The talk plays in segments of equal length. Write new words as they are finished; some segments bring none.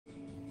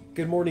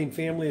Good morning,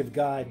 family of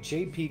God.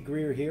 J.P.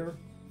 Greer here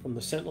from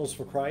the Sentinels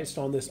for Christ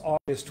on this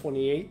August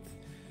 28th,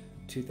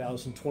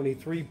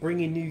 2023,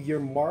 bringing you your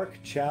Mark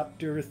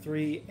chapter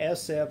 3,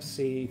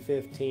 SFC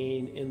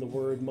 15 in the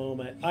Word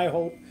moment. I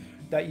hope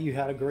that you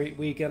had a great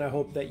weekend. I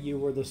hope that you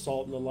were the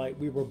salt and the light.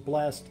 We were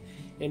blessed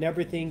in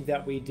everything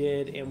that we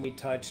did and we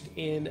touched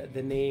in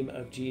the name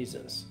of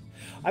Jesus.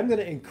 I'm going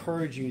to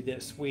encourage you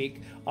this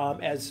week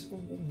as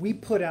we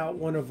put out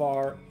one of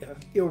our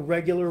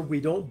irregular, we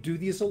don't do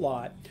these a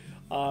lot,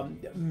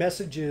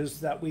 messages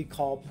that we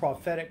call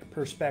prophetic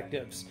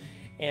perspectives.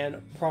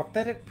 And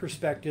prophetic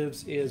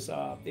perspectives is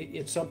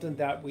it's something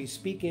that we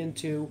speak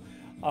into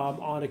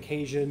on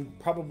occasion,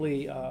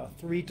 probably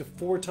 3 to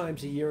 4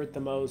 times a year at the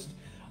most,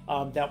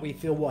 that we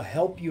feel will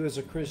help you as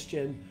a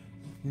Christian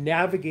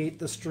navigate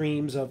the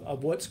streams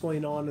of what's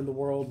going on in the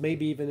world,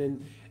 maybe even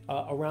in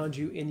around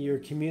you in your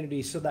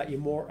community, so that you're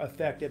more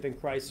effective in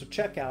Christ. So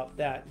check out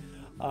that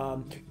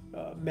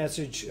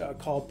message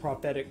called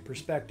Prophetic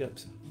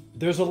Perspectives.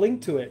 There's a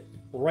link to it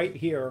right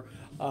here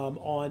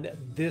on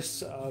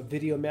this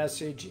video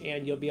message,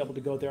 and you'll be able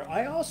to go there.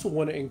 I also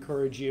want to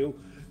encourage you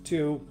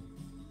to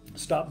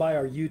stop by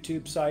our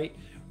YouTube site,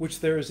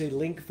 which there is a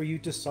link for you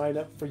to sign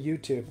up for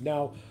YouTube.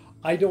 Now,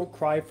 I don't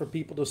cry for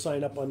people to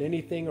sign up on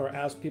anything or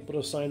ask people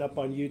to sign up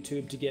on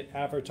YouTube to get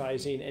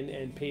advertising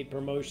and paid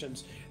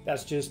promotions.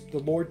 That's just, the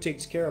Lord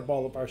takes care of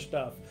all of our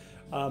stuff.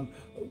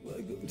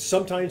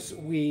 Sometimes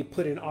we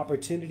put an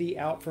opportunity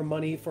out for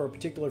money for a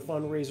particular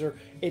fundraiser.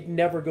 It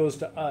never goes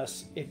to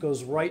us. It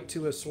goes right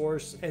to a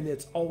source, and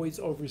it's always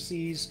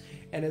overseas,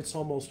 and it's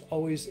almost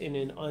always in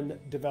an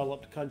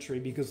undeveloped country,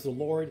 because the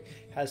Lord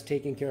has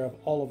taken care of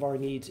all of our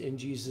needs in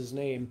Jesus'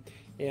 name.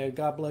 And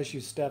God bless you,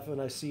 Stephen.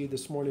 I see you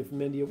this morning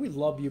from India. We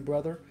love you,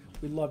 brother.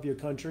 We love your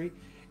country.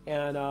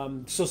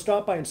 And so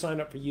stop by and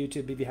sign up for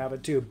YouTube if you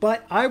haven't too.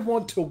 But I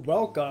want to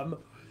welcome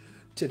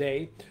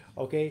today,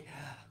 okay,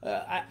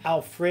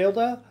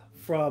 Alfreda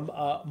from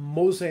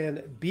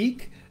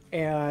Mozambique.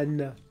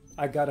 And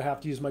I gotta have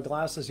to use my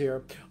glasses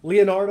here.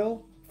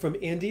 Leonardo from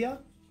India.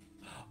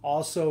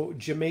 Also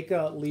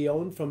Jamaica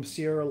Leone from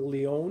Sierra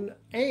Leone.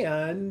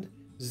 And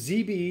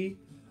ZB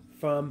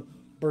from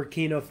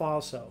Burkina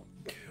Faso.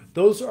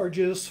 Those are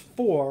just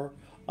 4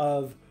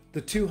 of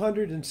the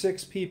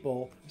 206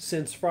 people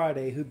since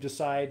Friday who've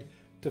decided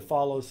to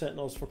follow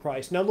Sentinels for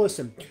Christ. Now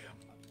listen,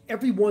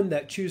 everyone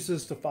that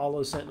chooses to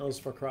follow Sentinels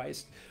for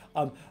Christ,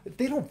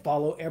 they don't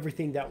follow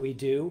everything that we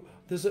do.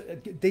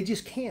 They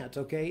just can't,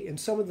 okay? In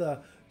some of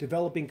the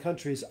developing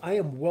countries, I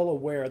am well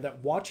aware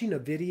that watching a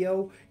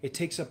video, it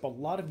takes up a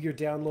lot of your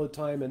download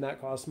time, and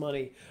that costs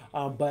money.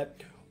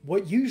 But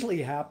what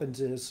usually happens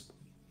is,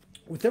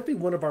 with every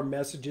one of our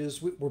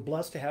messages, we're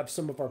blessed to have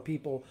some of our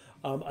people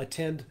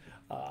attend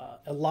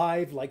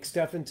live, like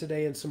Stephen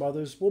today, and some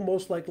others will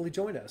most likely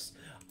join us.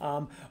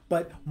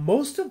 But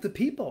most of the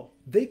people,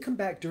 they come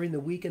back during the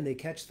week and they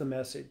catch the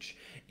message.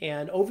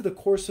 And over the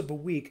course of a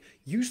week,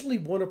 usually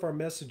one of our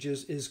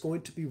messages is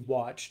going to be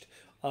watched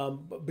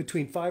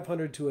between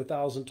 500 to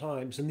 1,000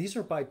 times. And these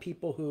are by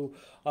people who,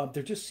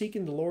 they're just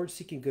seeking the Lord,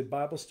 seeking good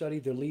Bible study.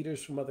 They're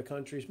leaders from other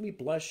countries. We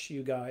bless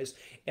you guys.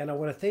 And I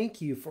want to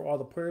thank you for all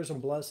the prayers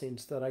and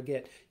blessings that I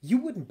get. You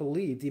wouldn't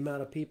believe the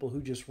amount of people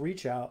who just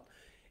reach out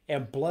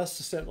and bless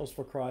the Sentinels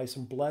for Christ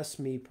and bless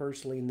me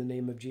personally in the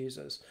name of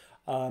Jesus.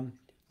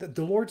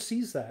 The Lord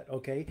sees that,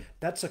 okay?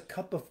 That's a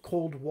cup of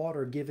cold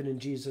water given in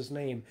Jesus'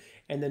 name.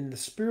 And then in the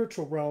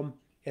spiritual realm,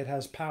 it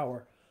has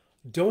power.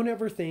 Don't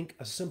ever think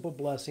a simple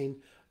blessing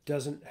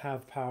doesn't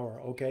have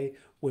power, okay?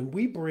 When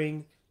we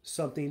bring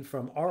something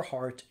from our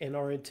heart and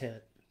our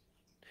intent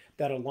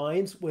that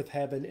aligns with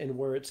heaven and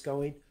where it's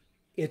going,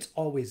 it's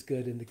always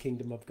good in the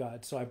kingdom of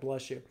God. So I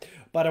bless you.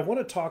 But I want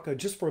to talk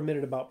just for a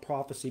minute about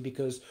prophecy,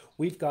 because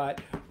we've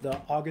got the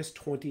August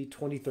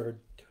 23rd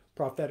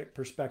prophetic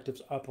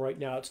perspectives up right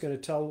now. It's going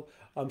to tell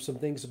some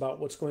things about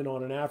what's going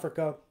on in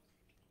Africa,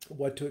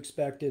 what to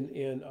expect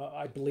in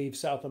I believe,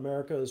 South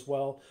America as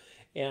well.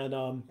 And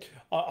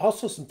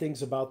also some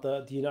things about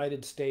the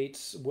United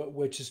States,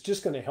 which is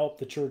just going to help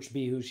the church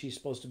be who she's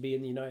supposed to be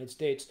in the United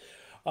States.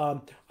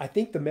 I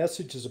think the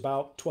message is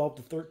about 12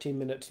 to 13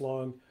 minutes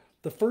long.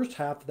 The first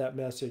half of that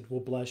message will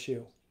bless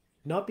you,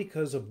 not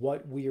because of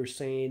what we are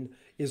saying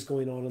is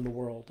going on in the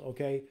world,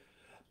 okay?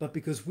 But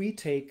because we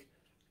take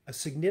a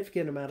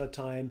significant amount of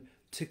time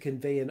to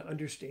convey an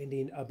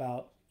understanding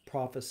about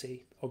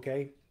prophecy,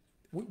 okay?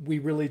 We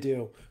really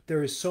do.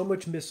 There is so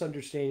much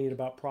misunderstanding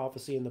about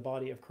prophecy in the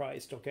body of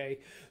Christ,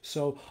 okay?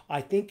 So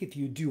I think if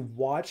you do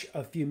watch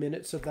a few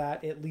minutes of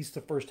that, at least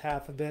the first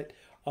half of it,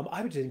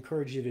 I would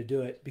encourage you to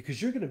do it, because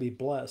you're going to be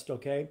blessed,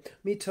 okay?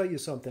 Let me tell you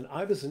something.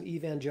 I was an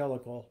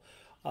evangelical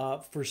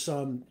for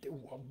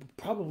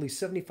probably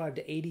 75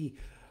 to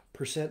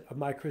 80% of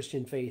my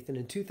Christian faith. And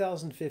in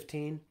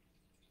 2015,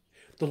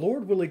 the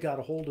Lord really got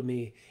a hold of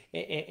me,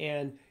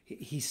 and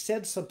he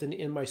said something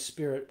in my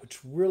spirit which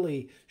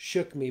really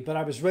shook me, but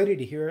I was ready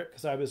to hear it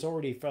because I was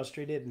already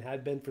frustrated and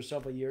had been for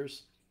several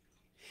years.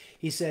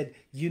 He said,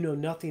 "You know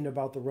nothing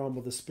about the realm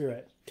of the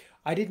Spirit."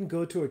 I didn't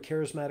go to a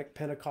charismatic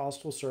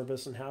Pentecostal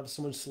service and have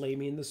someone slay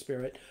me in the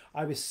spirit.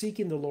 I was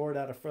seeking the Lord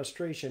out of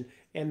frustration,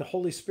 and the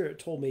Holy Spirit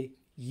told me,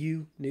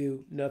 you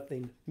knew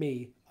nothing,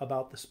 me,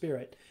 about the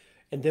Spirit.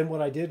 And then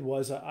what I did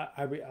was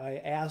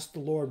I asked the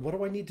Lord, what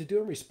do I need to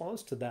do in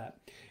response to that?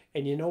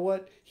 And you know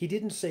what? He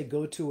didn't say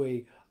go to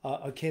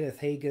a Kenneth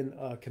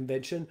Hagin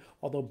convention,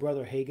 although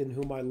Brother Hagin,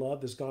 whom I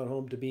love, has gone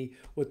home to be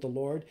with the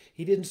Lord.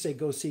 He didn't say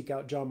go seek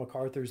out John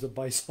MacArthur's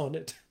advice on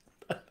it.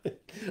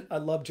 I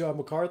love John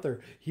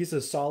MacArthur. He's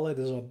as solid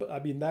as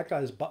that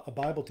guy's a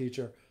Bible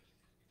teacher.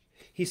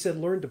 He said,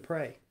 learn to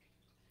pray.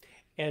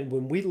 And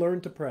when we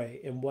learned to pray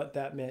and what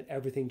that meant,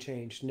 everything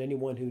changed. And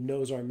anyone who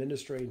knows our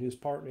ministry and who's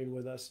partnering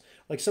with us,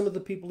 like some of the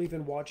people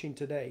even watching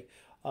today,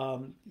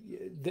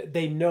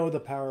 they know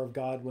the power of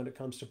God when it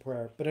comes to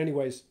prayer. But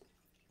anyways,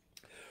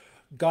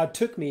 God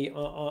took me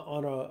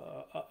on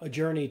a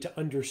journey to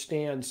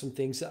understand some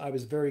things that I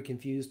was very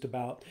confused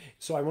about.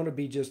 So I want to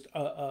be just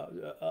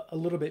a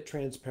little bit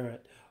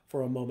transparent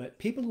for a moment.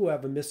 People who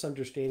have a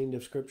misunderstanding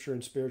of Scripture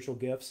and spiritual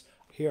gifts,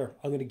 here,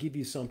 I'm going to give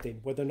you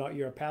something. Whether or not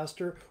you're a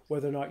pastor,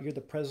 whether or not you're the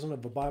president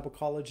of a Bible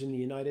college in the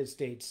United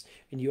States,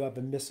 and you have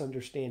a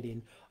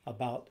misunderstanding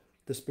about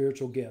the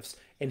spiritual gifts.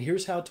 And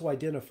here's how to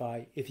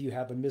identify if you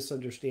have a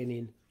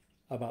misunderstanding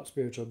about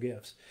spiritual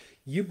gifts.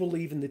 You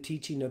believe in the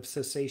teaching of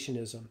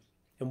cessationism.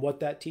 And what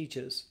that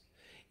teaches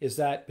is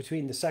that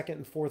between the 2nd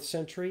and 4th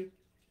century,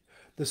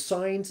 the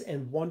signs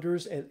and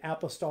wonders and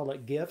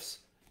apostolic gifts,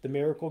 the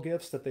miracle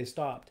gifts, that they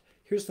stopped.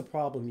 Here's the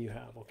problem you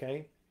have,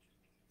 okay?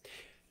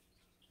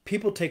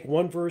 People take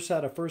one verse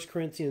out of 1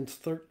 Corinthians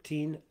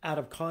 13 out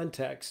of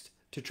context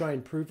to try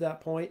and prove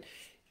that point.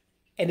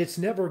 And it's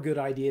never a good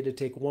idea to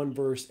take one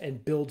verse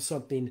and build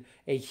something,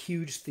 a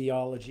huge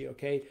theology,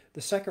 okay?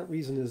 The second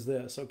reason is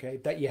this, okay?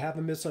 That you have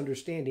a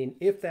misunderstanding,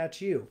 if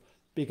that's you,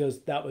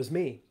 because that was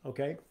me,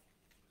 okay?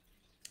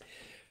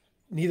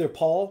 Neither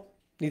Paul,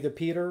 neither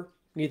Peter,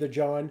 neither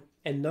John,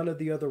 and none of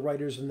the other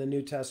writers in the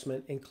New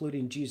Testament,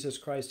 including Jesus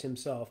Christ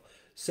himself,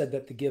 said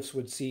that the gifts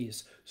would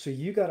cease. So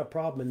you got a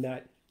problem in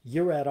that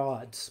you're at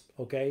odds,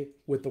 okay,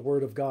 with the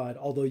Word of God,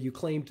 although you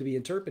claim to be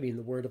interpreting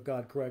the Word of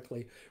God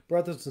correctly.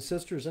 Brothers and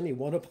sisters, any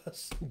one of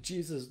us, in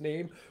Jesus'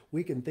 name,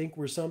 we can think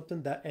we're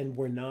something that, and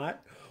we're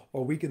not,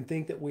 or we can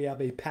think that we have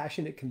a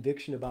passionate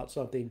conviction about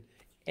something,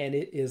 and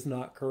it is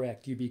not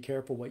correct. You be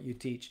careful what you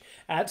teach.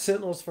 At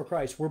Sentinels for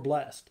Christ, we're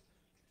blessed.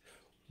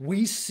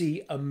 We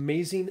see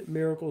amazing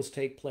miracles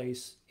take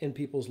place in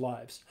people's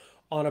lives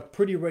on a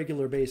pretty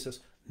regular basis.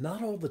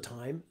 Not all the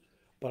time,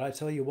 but I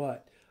tell you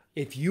what,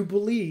 if you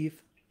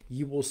believe,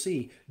 you will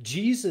see.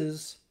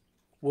 Jesus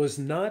was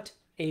not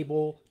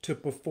able to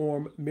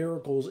perform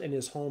miracles in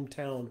his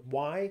hometown.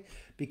 Why?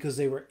 Because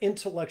they were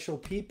intellectual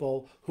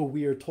people who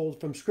we are told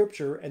from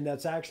Scripture, and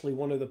that's actually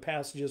one of the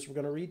passages we're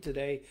going to read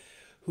today,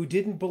 who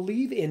didn't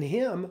believe in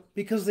him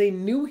because they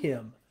knew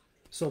him.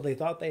 So they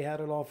thought they had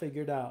it all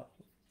figured out.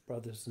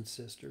 Brothers and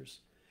sisters,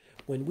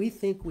 when we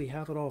think we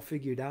have it all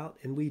figured out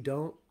and we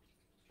don't,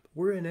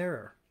 we're in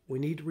error. We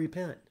need to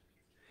repent.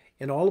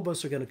 And all of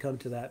us are going to come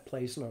to that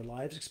place in our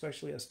lives,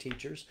 especially as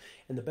teachers.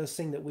 And the best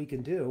thing that we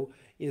can do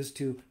is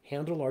to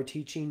handle our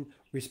teaching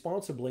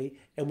responsibly.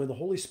 And when the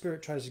Holy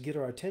Spirit tries to get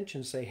our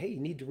attention, say, hey, you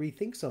need to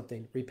rethink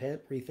something.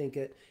 Repent, rethink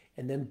it,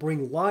 and then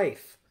bring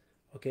life.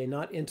 Okay,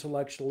 not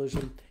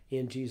intellectualism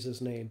in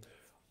Jesus' name.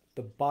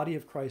 The body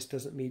of Christ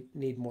doesn't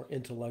need more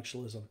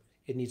intellectualism.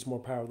 It needs more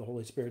power of the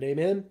Holy Spirit.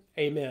 Amen?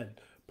 Amen.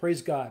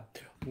 Praise God.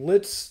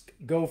 Let's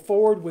go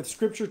forward with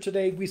Scripture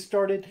today. We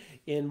started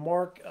in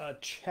Mark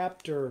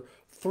chapter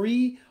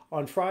 3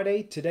 on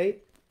Friday. Today,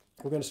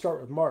 we're going to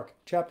start with Mark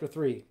chapter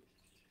 3.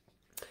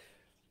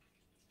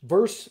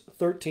 Verse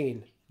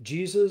 13.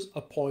 Jesus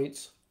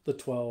appoints the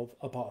 12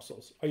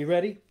 apostles. Are you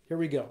ready? Here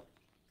we go.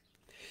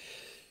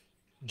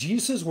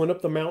 Jesus went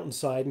up the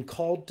mountainside and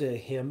called to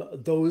him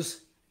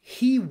those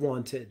he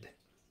wanted,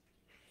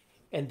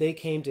 and they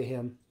came to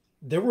him.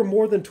 There were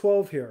more than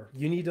 12 here.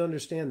 You need to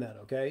understand that,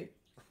 okay?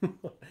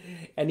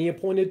 And he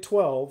appointed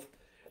 12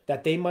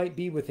 that they might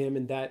be with him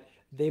and that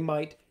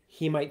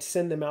he might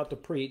send them out to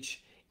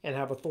preach and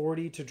have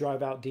authority to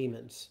drive out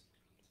demons.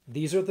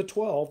 These are the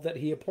 12 that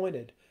he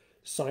appointed.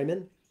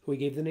 Simon, who he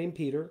gave the name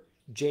Peter,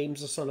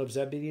 James the son of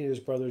Zebedee and his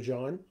brother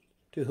John,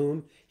 to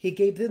whom he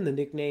gave them the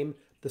nickname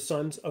the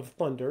sons of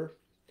thunder,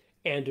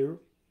 Andrew,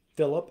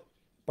 Philip,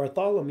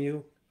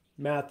 Bartholomew,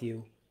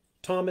 Matthew,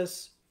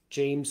 Thomas,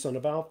 James son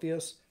of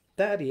Alphaeus,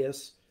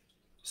 Thaddeus,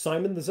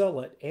 Simon the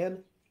Zealot,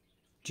 and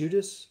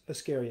Judas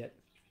Iscariot,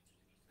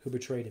 who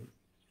betrayed him.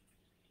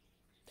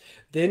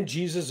 Then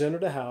Jesus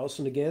entered a house,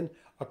 and again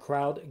a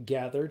crowd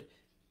gathered,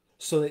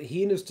 so that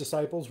he and his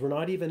disciples were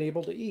not even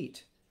able to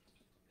eat.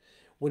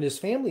 When his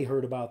family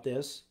heard about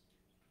this,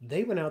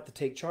 they went out to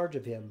take charge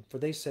of him, for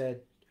they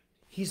said,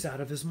 he's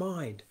out of his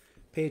mind.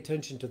 Pay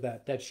attention to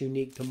that. That's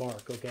unique to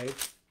Mark, okay?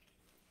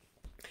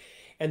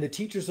 And the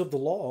teachers of the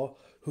law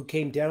who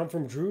came down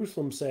from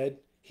Jerusalem said,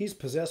 he's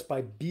possessed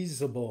by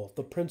Beelzebul,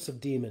 the prince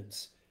of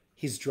demons.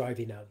 He's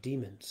driving out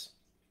demons.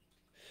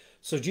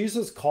 So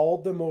Jesus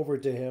called them over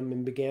to him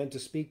and began to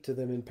speak to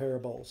them in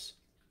parables.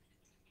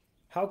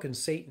 How can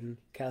Satan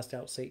cast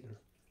out Satan?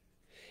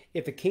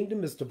 If a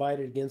kingdom is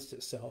divided against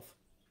itself,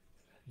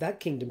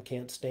 that kingdom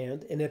can't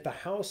stand. And if a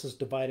house is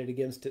divided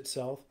against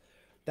itself,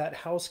 that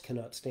house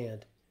cannot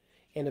stand.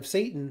 And if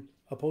Satan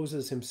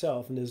opposes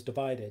himself and is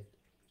divided,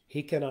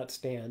 he cannot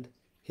stand.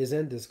 His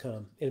end has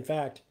come. In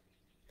fact,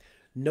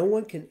 no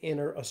one can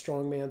enter a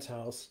strong man's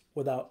house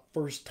without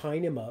first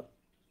tying him up.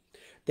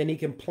 Then he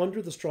can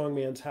plunder the strong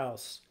man's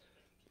house.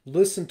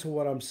 Listen to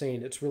what I'm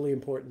saying. It's really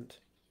important.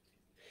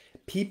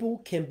 People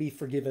can be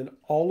forgiven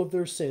all of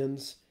their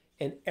sins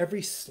and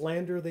every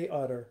slander they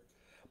utter,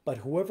 but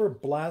whoever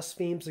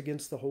blasphemes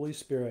against the Holy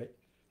Spirit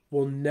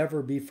will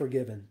never be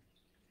forgiven.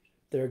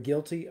 They're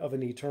guilty of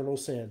an eternal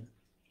sin.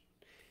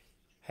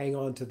 Hang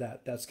on to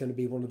that. That's going to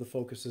be one of the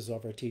focuses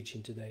of our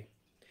teaching today.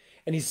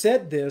 And he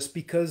said this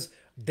because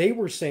they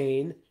were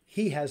saying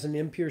he has an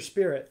impure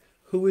spirit.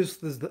 Who is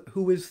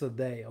the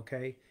they,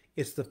 okay?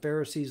 It's the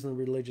Pharisees and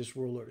the religious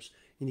rulers.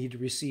 You need to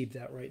receive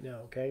that right now,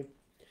 okay?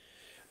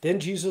 Then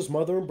Jesus'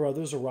 mother and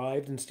brothers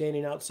arrived, and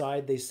standing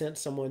outside, they sent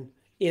someone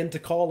in to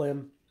call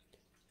him.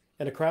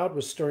 And a crowd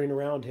was stirring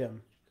around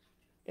him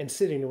and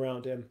sitting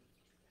around him.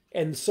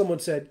 And someone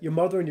said, your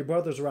mother and your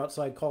brothers are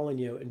outside calling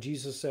you. And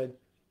Jesus said,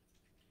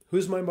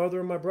 who's my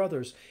mother and my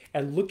brothers?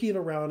 And looking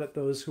around at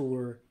those who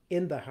were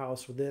in the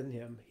house within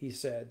him, he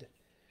said,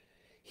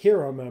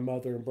 here are my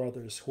mother and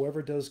brothers.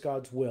 Whoever does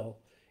God's will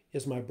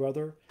is my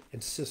brother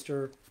and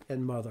sister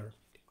and mother.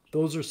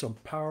 Those are some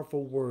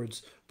powerful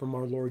words from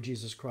our Lord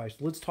Jesus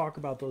Christ. Let's talk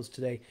about those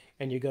today,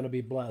 and you're going to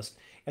be blessed.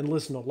 And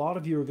listen, a lot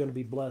of you are going to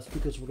be blessed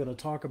because we're going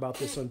to talk about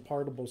this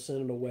unpardonable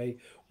sin in a way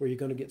where you're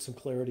going to get some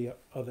clarity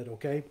of it,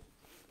 okay?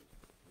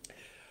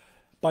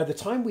 By the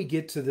time we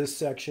get to this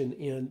section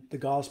in the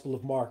Gospel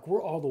of Mark,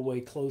 we're all the way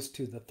close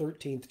to the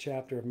 13th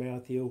chapter of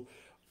Matthew,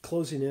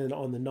 closing in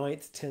on the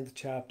 9th, 10th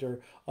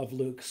chapter of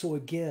Luke. So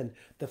again,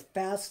 the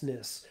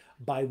fastness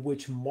by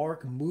which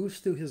Mark moves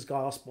through his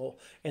gospel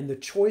and the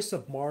choice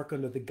of Mark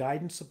under the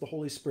guidance of the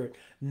Holy Spirit,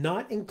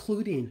 not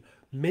including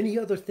many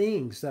other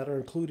things that are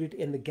included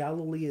in the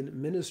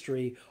Galilean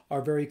ministry,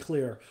 are very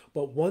clear.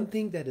 But one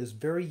thing that is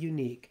very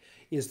unique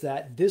is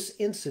that this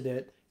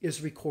incident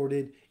is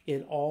recorded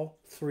in all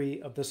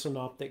three of the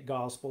synoptic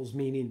gospels,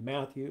 meaning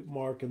Matthew,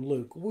 Mark, and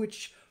Luke,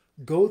 which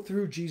go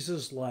through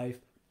Jesus' life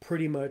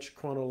pretty much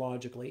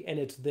chronologically. And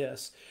it's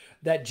this,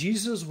 that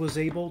Jesus was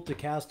able to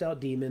cast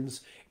out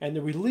demons, and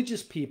the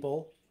religious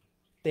people,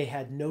 they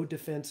had no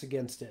defense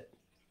against it.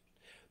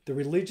 The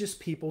religious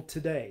people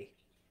today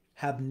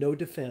have no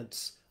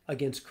defense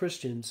against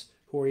Christians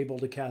who are able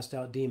to cast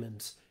out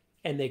demons,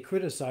 and they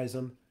criticize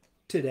them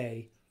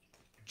today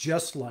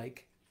just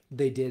like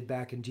they did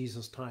back in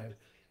Jesus' time.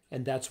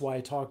 And that's why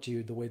I talked to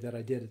you the way that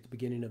I did at the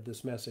beginning of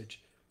this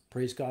message.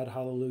 Praise God,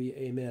 hallelujah,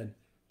 amen.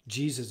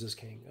 Jesus is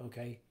king,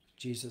 okay?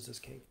 Jesus is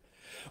king.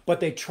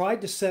 But they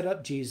tried to set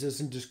up Jesus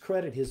and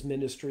discredit his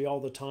ministry all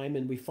the time,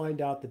 and we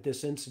find out that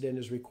this incident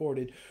is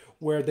recorded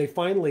where they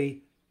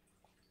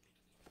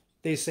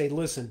say,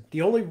 listen,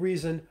 the only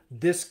reason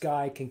this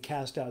guy can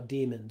cast out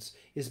demons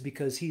is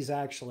because he's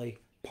actually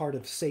part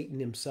of Satan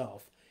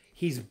himself.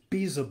 He's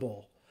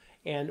Beelzebul.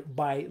 And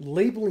by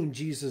labeling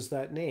Jesus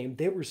that name,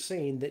 they were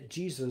saying that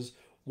Jesus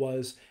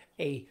was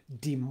a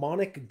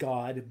demonic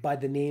god by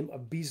the name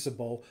of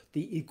Beelzebul,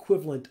 the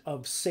equivalent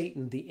of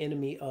Satan, the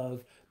enemy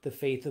of the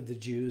faith of the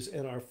Jews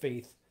and our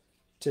faith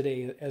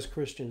today as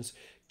Christians.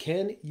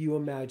 Can you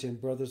imagine,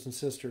 brothers and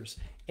sisters,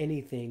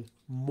 anything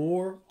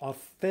more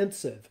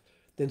offensive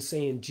than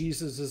saying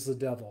Jesus is the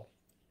devil?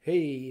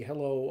 Hey,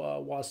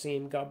 hello,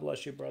 Wasim. God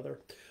bless you, brother.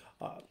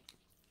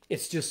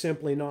 It's just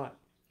simply not.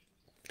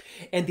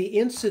 And the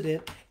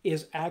incident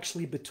is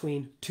actually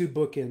between two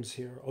bookends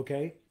here,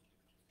 okay?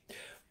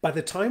 By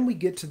the time we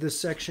get to this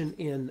section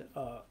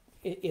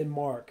in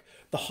Mark,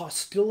 the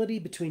hostility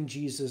between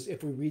Jesus,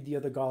 if we read the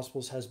other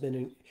Gospels, has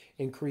been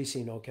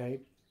increasing,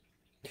 okay?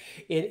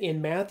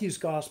 In Matthew's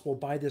Gospel,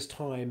 by this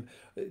time,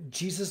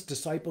 Jesus'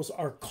 disciples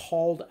are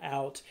called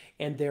out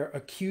and they're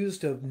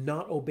accused of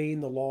not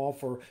obeying the law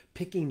for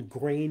picking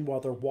grain while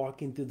they're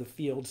walking through the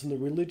fields. And the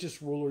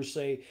religious rulers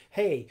say,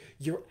 hey,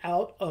 you're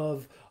out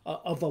of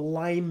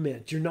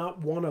alignment. You're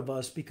not one of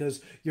us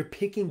because you're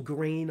picking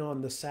grain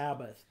on the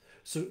Sabbath.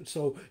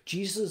 So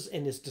Jesus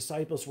and his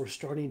disciples were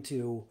starting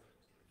to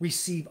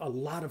receive a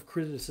lot of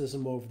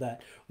criticism over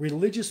that.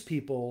 Religious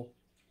people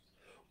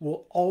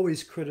will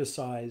always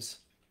criticize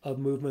a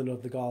movement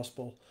of the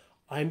gospel.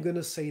 I'm going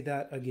to say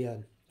that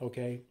again,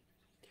 okay?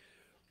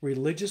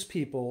 Religious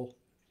people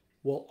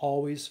will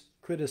always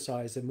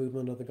criticize the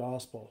movement of the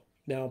gospel.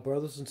 Now,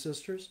 brothers and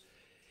sisters,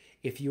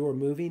 if you are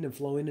moving and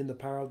flowing in the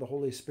power of the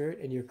Holy Spirit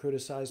and you're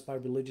criticized by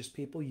religious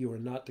people, you are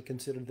not to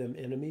consider them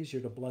enemies.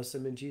 You're to bless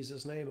them in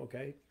Jesus' name,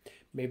 okay?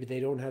 Maybe they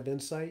don't have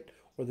insight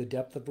or the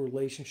depth of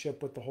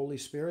relationship with the Holy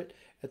Spirit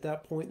at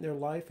that point in their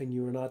life, and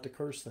you are not to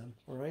curse them,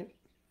 all right?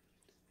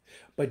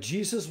 But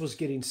Jesus was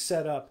getting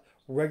set up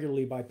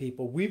regularly by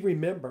people. We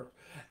remember,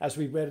 as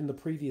we read in the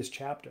previous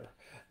chapter,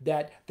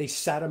 that they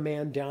sat a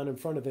man down in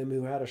front of him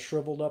who had a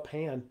shriveled up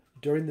hand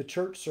during the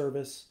church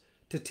service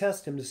to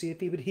test him to see if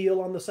he would heal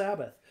on the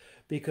Sabbath,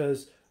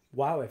 because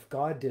Wow, if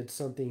God did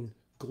something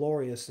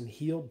glorious and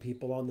healed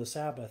people on the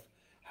Sabbath,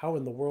 how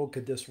in the world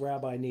could this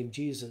rabbi named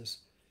Jesus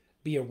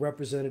be a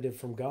representative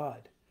from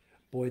God?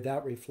 Boy,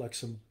 that reflects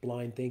some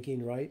blind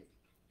thinking, right?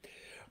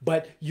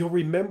 But you'll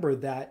remember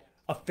that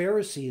a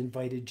Pharisee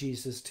invited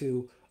Jesus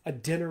to a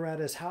dinner at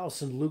his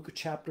house in Luke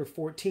chapter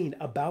 14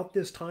 about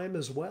this time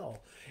as well.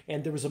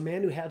 And there was a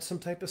man who had some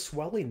type of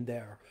swelling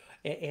there.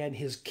 And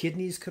his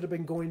kidneys could have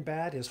been going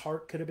bad. His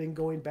heart could have been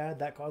going bad.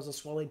 That caused a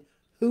swelling.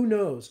 Who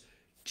knows?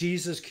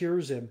 Jesus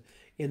cures him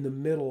in the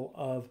middle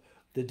of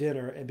the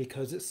dinner. And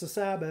because it's the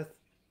Sabbath,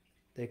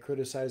 they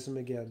criticize him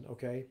again,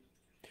 okay?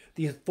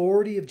 The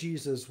authority of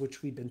Jesus,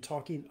 which we've been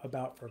talking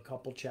about for a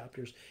couple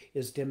chapters,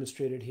 is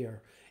demonstrated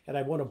here. And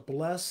I want to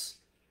bless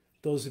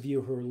those of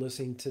you who are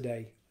listening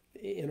today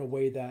in a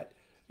way that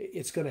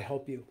it's going to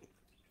help you.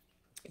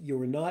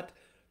 You are not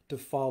to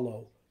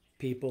follow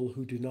people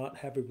who do not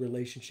have a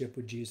relationship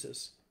with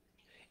Jesus.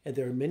 And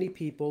there are many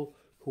people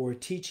who are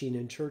teaching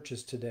in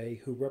churches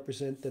today who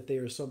represent that they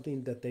are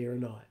something that they are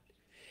not.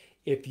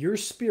 If your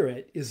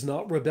spirit is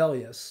not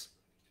rebellious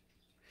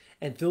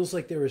and feels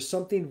like there is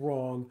something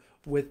wrong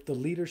with the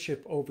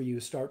leadership over you,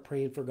 start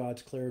praying for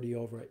God's clarity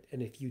over it.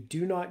 And if you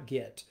do not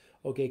get,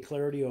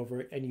 clarity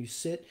over it, and you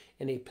sit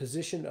in a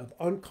position of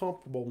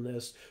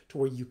uncomfortableness to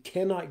where you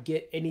cannot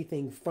get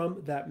anything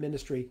from that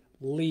ministry,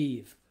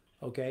 leave,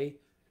 okay?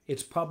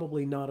 It's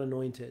probably not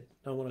anointed.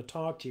 I want to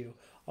talk to you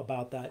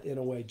about that in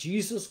a way.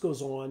 Jesus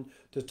goes on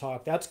to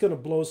talk. That's going to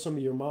blow some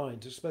of your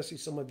minds, especially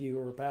some of you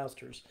who are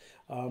pastors.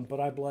 But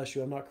I bless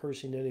you. I'm not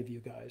cursing any of you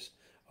guys,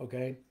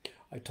 okay?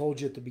 I told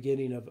you at the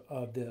beginning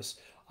of this,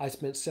 I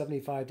spent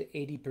 75 to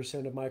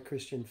 80% of my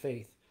Christian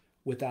faith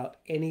without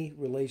any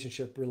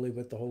relationship really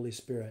with the Holy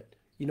Spirit.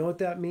 You know what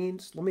that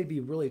means? Let me be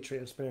really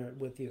transparent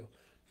with you.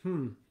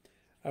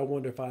 I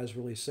wonder if I was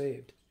really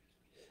saved.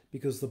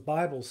 Because the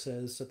Bible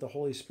says that the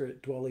Holy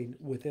Spirit dwelling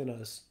within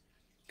us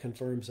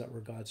confirms that we're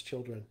God's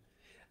children.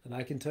 And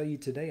I can tell you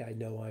today, I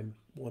know I'm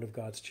one of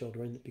God's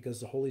children because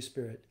the Holy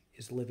Spirit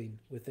is living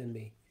within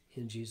me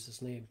in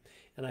Jesus' name.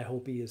 And I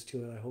hope he is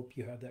too, and I hope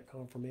you have that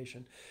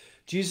confirmation.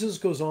 Jesus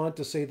goes on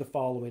to say the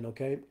following,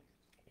 okay?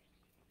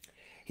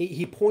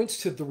 He points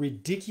to the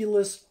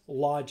ridiculous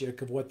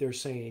logic of what they're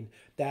saying,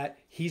 that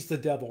he's the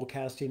devil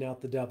casting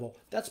out the devil.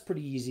 That's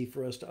pretty easy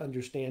for us to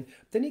understand.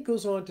 Then he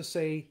goes on to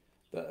say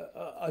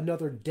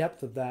another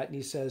depth of that, and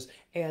he says,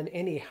 and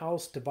any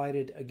house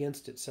divided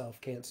against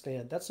itself can't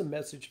stand. That's a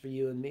message for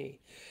you and me.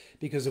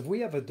 Because if we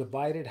have a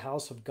divided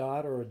house of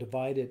God or a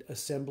divided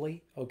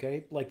assembly,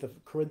 okay, like the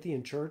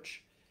Corinthian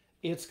church,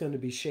 it's going to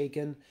be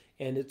shaken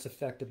and its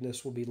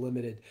effectiveness will be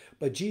limited.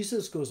 But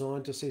Jesus goes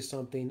on to say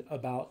something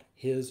about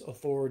his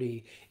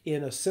authority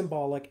in a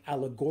symbolic,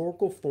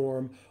 allegorical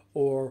form,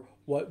 or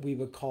what we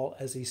would call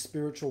as a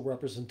spiritual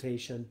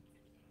representation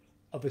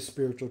of a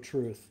spiritual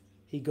truth.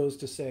 He goes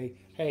to say,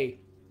 hey,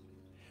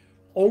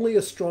 only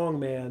a strong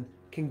man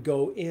can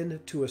go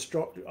into a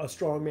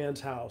strong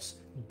man's house,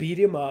 beat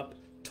him up,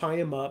 tie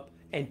him up,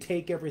 and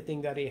take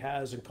everything that he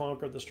has and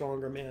conquer the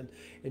stronger man.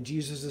 And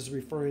Jesus is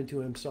referring to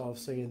himself,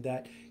 saying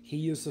that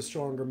he is the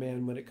stronger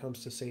man when it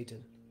comes to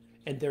Satan.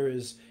 And there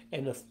is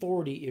an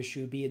authority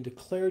issue being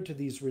declared to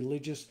these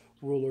religious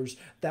rulers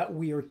that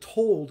we are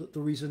told the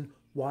reason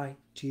why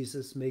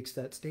Jesus makes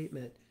that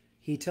statement.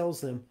 He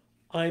tells them,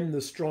 I'm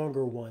the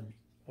stronger one,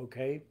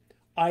 okay?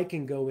 I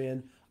can go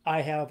in.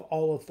 I have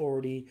all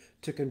authority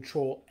to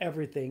control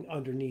everything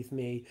underneath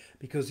me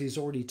because he's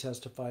already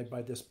testified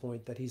by this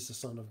point that he's the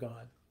Son of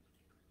God.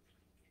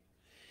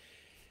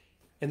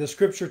 And the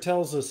scripture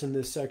tells us in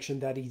this section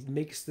that he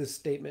makes this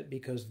statement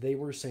because they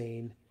were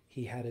saying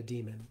he had a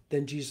demon.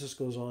 Then Jesus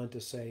goes on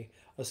to say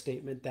a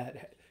statement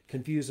that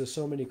confuses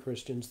so many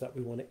Christians that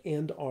we want to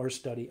end our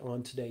study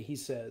on today. He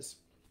says,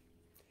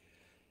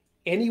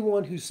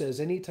 anyone who says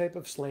any type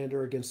of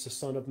slander against the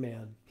Son of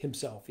Man,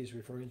 himself he's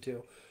referring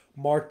to.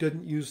 Mark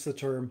didn't use the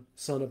term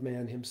Son of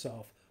Man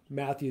himself.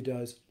 Matthew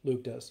does,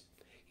 Luke does.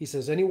 He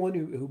says, anyone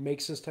who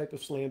makes this type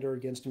of slander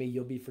against me,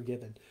 you'll be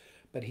forgiven.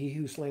 But he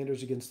who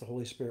slanders against the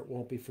Holy Spirit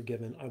won't be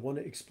forgiven. I want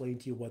to explain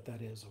to you what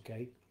that is,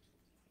 okay?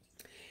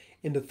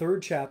 In the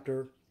 3rd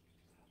chapter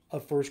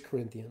of 1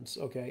 Corinthians,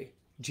 okay,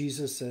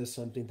 Jesus says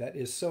something that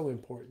is so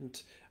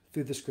important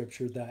through the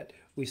scripture that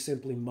we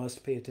simply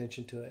must pay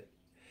attention to it.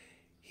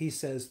 He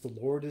says, the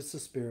Lord is the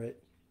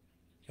Spirit,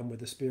 and where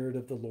the Spirit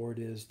of the Lord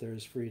is, there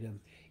is freedom.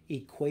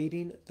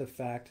 Equating the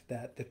fact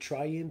that the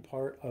triune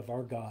part of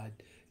our God,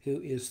 who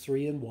is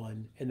 3 in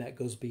 1, and that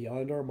goes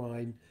beyond our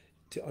mind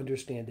to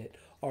understand it,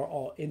 are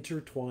all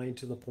intertwined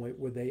to the point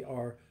where they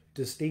are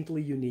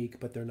distinctly unique,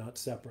 but they're not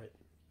separate.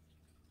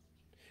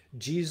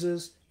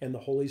 Jesus and the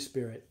Holy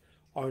Spirit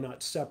are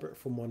not separate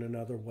from one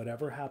another.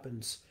 Whatever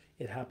happens,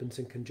 it happens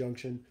in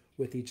conjunction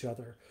with each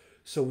other.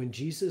 So when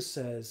Jesus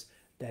says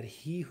that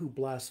he who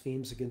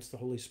blasphemes against the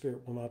Holy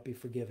Spirit will not be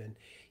forgiven,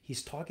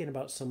 he's talking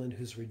about someone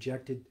who's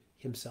rejected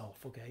himself,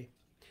 okay?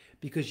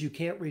 Because you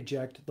can't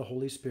reject the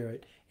Holy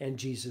Spirit and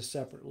Jesus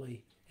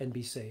separately and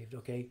be saved,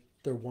 okay?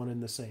 They're one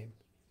and the same.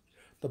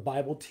 The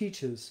Bible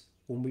teaches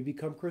when we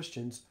become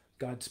Christians,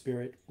 God's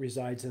Spirit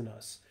resides in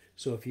us.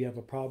 So if you have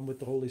a problem with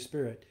the Holy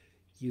Spirit,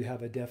 you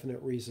have a definite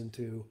reason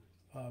to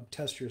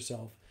test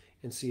yourself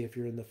and see if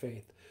you're in the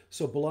faith.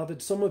 So,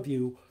 beloved, some of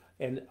you,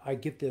 and I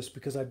get this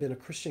because I've been a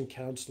Christian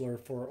counselor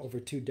for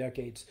over 2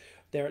 decades,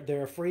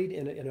 they're afraid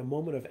in a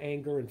moment of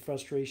anger and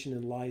frustration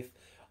in life,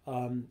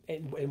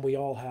 and we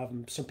all have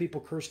them. Some people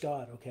curse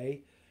God,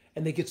 okay?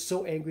 And they get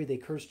so angry they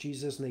curse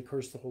Jesus and they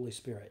curse the Holy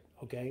Spirit,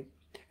 okay?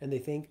 And they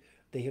think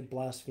they have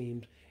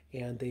blasphemed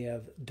and they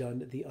have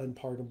done the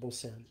unpardonable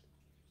sin.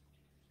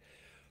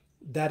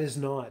 That is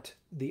not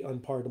the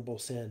unpardonable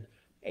sin.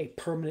 A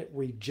permanent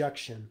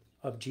rejection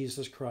of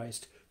Jesus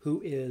Christ,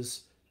 who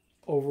is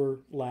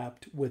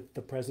overlapped with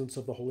the presence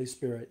of the Holy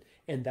Spirit,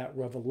 and that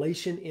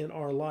revelation in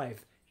our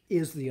life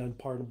is the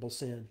unpardonable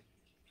sin.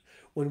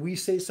 When we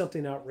say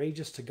something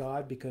outrageous to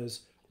God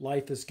because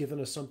life has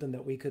given us something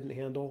that we couldn't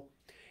handle,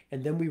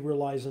 and then we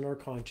realize in our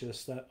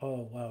conscience that,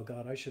 oh, wow,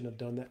 God, I shouldn't have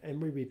done that,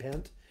 and we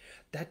repent,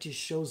 that just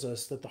shows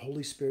us that the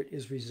Holy Spirit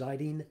is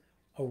residing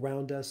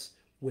around us,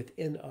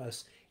 within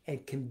us,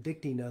 and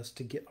convicting us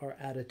to get our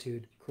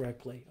attitude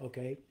correctly,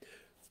 okay?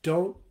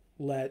 Don't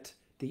let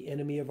the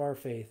enemy of our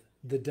faith,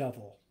 the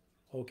devil,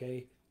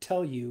 okay,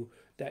 tell you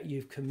that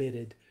you've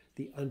committed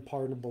the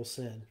unpardonable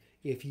sin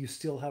if you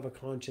still have a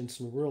conscience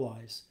and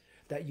realize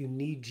that you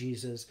need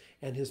Jesus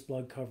and his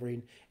blood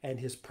covering and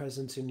his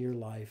presence in your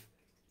life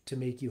to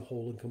make you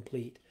whole and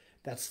complete.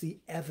 That's the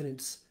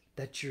evidence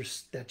that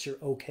you're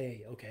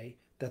okay, okay?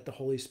 That the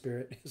Holy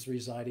Spirit is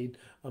residing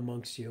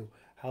amongst you.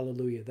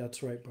 Hallelujah.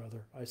 That's right,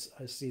 brother.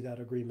 I see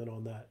that agreement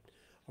on that.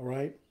 All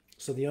right?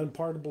 So the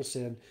unpardonable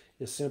sin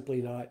is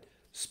simply not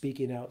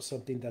speaking out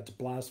something that's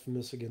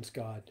blasphemous against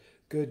God.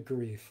 Good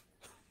grief.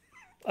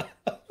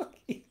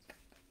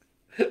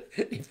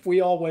 If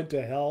we all went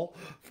to hell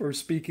for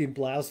speaking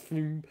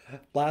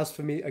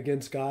blasphemy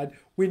against God,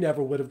 we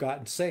never would have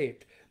gotten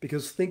saved.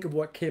 Because think of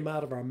what came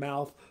out of our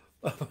mouth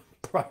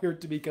prior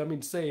to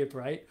becoming saved,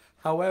 right?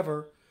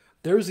 However,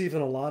 there's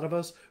even a lot of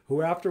us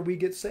who, after we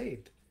get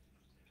saved,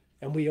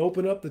 and we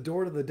open up the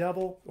door to the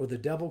devil, or the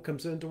devil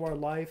comes into our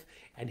life,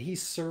 and he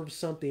serves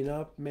something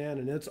up, man,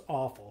 and it's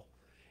awful.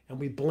 And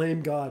we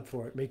blame God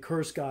for it. We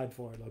curse God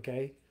for it,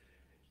 okay?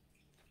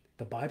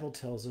 The Bible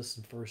tells us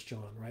in 1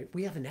 John, right?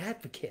 We have an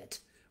advocate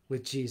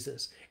with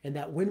Jesus. And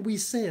that when we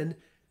sin,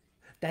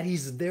 that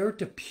he's there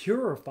to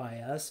purify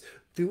us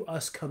through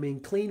us coming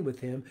clean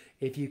with him.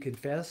 If you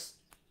confess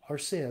our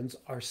sins,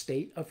 our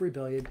state of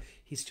rebellion,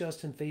 he's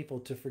just and faithful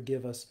to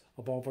forgive us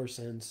of all of our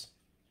sins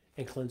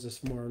and cleanse us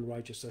from our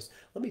unrighteousness.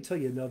 Let me tell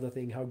you another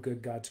thing, how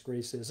good God's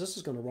grace is. This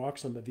is going to rock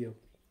some of you.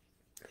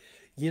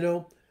 You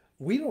know,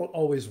 we don't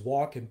always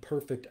walk in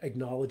perfect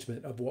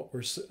acknowledgement of what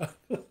we're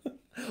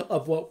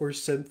of what we're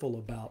sinful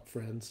about,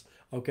 friends.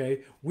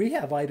 Okay? We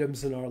have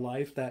items in our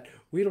life that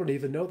we don't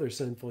even know they're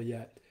sinful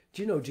yet.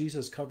 Do you know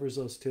Jesus covers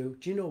those too?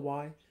 Do you know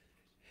why?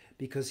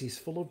 Because he's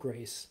full of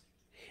grace,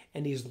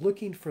 and he's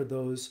looking for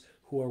those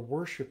who are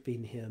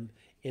worshiping him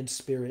in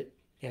spirit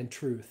and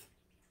truth.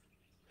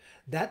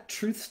 That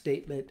truth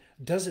statement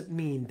doesn't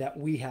mean that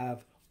we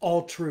have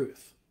all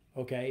truth,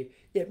 okay?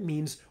 It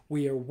means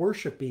we are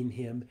worshiping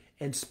him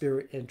in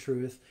spirit and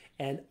truth,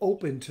 and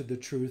open to the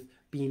truth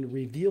being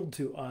revealed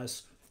to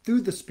us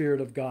through the Spirit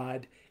of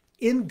God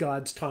in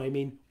God's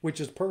timing,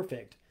 which is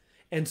perfect.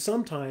 And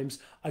sometimes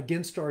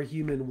against our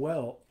human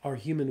will,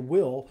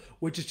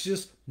 which is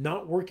just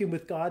not working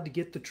with God to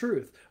get the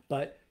truth.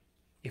 But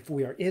if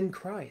we are in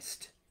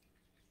Christ,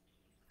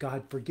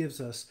 God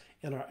forgives us,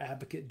 and our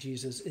advocate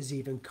Jesus is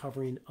even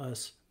covering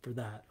us for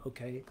that,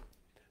 okay?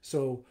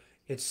 So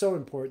it's so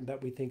important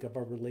that we think of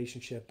our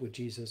relationship with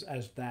Jesus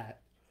as that.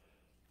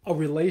 A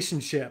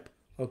relationship,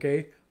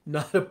 okay?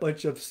 Not a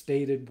bunch of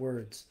stated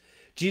words.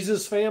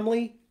 Jesus'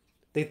 family,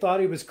 they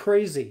thought he was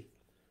crazy.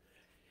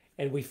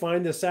 And we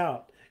find this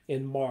out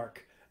in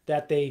Mark,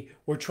 that they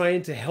were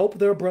trying to help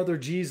their brother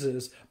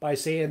Jesus by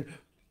saying,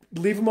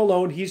 leave him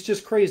alone, he's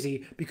just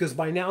crazy, because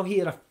by now he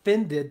had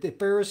offended the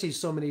Pharisees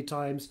so many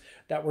times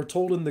that we're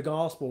told in the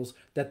Gospels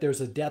that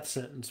there's a death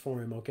sentence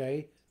for him,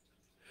 okay?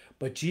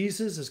 But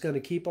Jesus is going to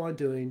keep on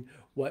doing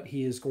what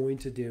he is going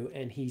to do,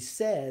 and he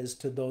says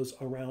to those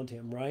around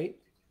him, right?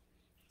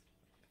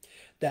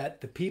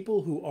 That the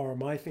people who are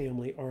my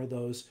family are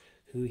those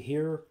who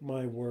hear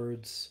my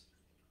words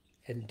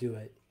and do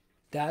it.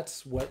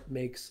 That's what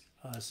makes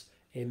us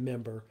a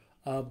member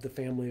of the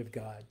family of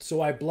God.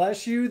 So I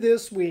bless you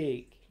this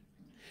week.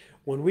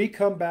 When we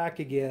come back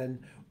again,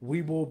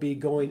 we will be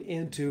going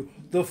into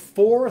the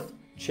 4th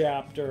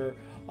chapter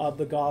of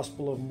the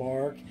Gospel of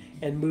Mark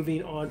and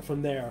moving on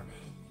from there.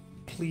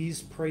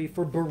 Please pray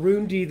for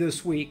Burundi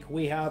this week.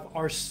 We have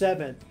our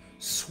 7th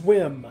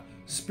swim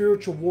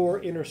spiritual war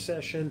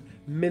intercession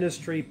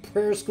ministry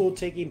prayer school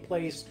taking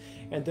place,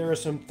 and there are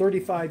some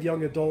 35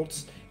 young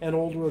adults and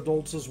older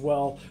adults as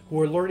well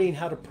who are learning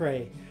how to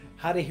pray,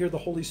 how to hear the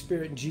Holy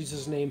Spirit in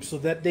Jesus' name, so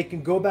that they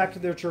can go back to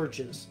their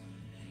churches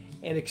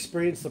and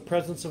experience the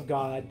presence of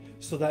God,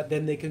 so that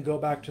then they can go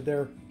back to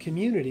their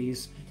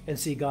communities and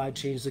see God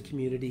change the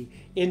community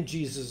in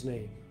Jesus'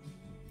 name.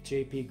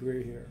 J.P.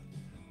 Greer here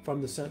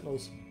from the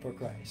Sentinels for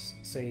Christ,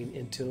 saying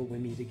until we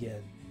meet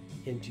again,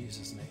 in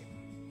Jesus' name.